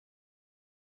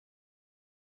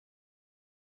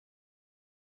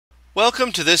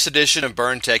Welcome to this edition of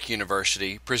BurnTech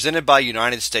University, presented by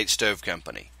United States Stove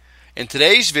Company. In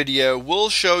today's video, we'll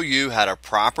show you how to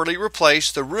properly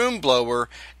replace the room blower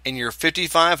in your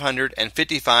 5500 and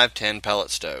 5510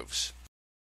 pellet stoves.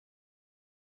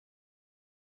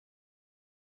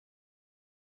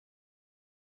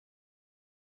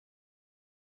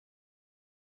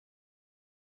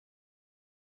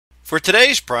 For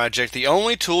today's project, the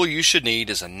only tool you should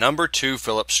need is a number 2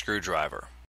 Phillips screwdriver.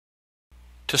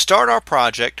 To start our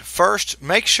project, first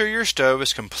make sure your stove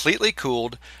is completely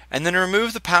cooled and then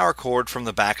remove the power cord from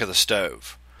the back of the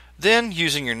stove. Then,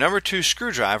 using your number 2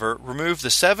 screwdriver, remove the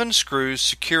 7 screws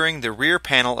securing the rear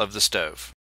panel of the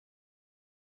stove.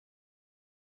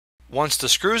 Once the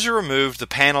screws are removed, the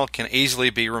panel can easily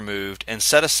be removed and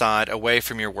set aside away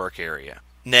from your work area.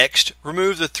 Next,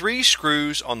 remove the 3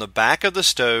 screws on the back of the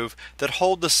stove that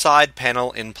hold the side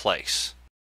panel in place.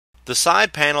 The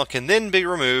side panel can then be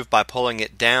removed by pulling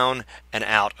it down and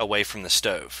out away from the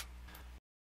stove.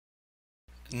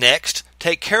 Next,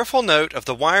 take careful note of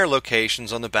the wire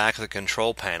locations on the back of the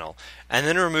control panel and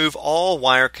then remove all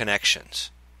wire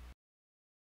connections.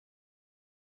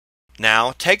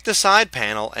 Now, take the side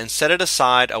panel and set it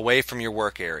aside away from your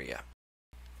work area.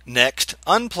 Next,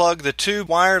 unplug the 2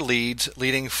 wire leads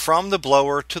leading from the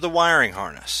blower to the wiring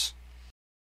harness.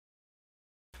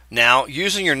 Now,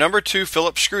 using your number 2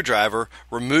 Phillips screwdriver,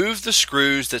 remove the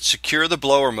screws that secure the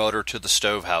blower motor to the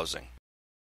stove housing.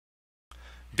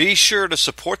 Be sure to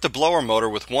support the blower motor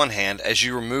with one hand as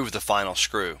you remove the final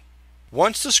screw.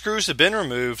 Once the screws have been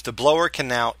removed, the blower can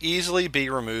now easily be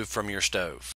removed from your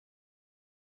stove.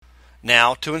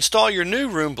 Now, to install your new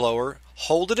room blower,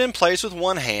 hold it in place with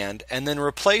one hand and then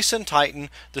replace and tighten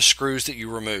the screws that you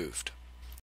removed.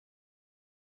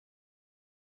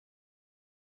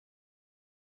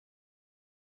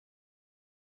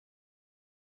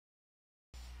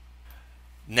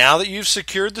 Now that you've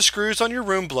secured the screws on your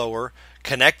room blower,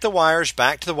 connect the wires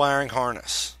back to the wiring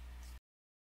harness.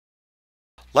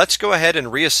 Let's go ahead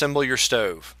and reassemble your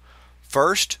stove.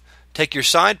 First, take your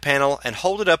side panel and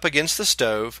hold it up against the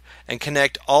stove and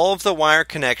connect all of the wire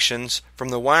connections from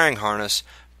the wiring harness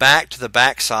back to the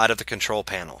back side of the control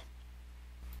panel.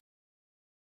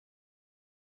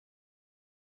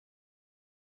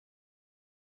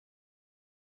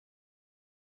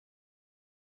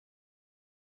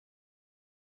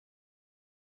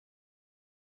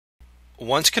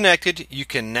 Once connected, you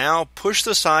can now push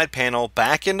the side panel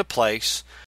back into place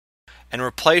and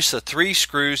replace the 3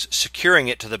 screws securing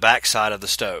it to the back side of the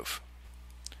stove.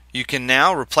 You can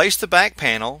now replace the back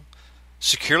panel,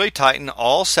 securely tighten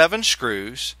all 7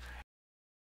 screws,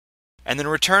 and then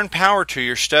return power to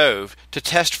your stove to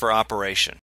test for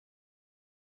operation.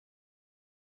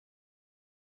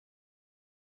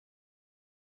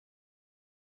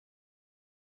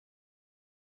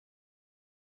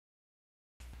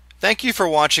 Thank you for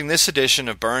watching this edition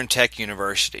of BurnTech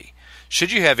University.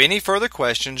 Should you have any further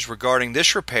questions regarding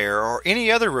this repair or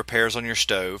any other repairs on your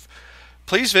stove,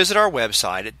 please visit our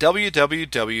website at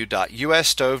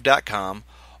www.usstove.com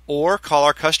or call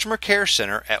our customer care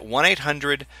center at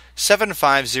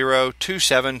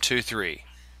 1-800-750-2723.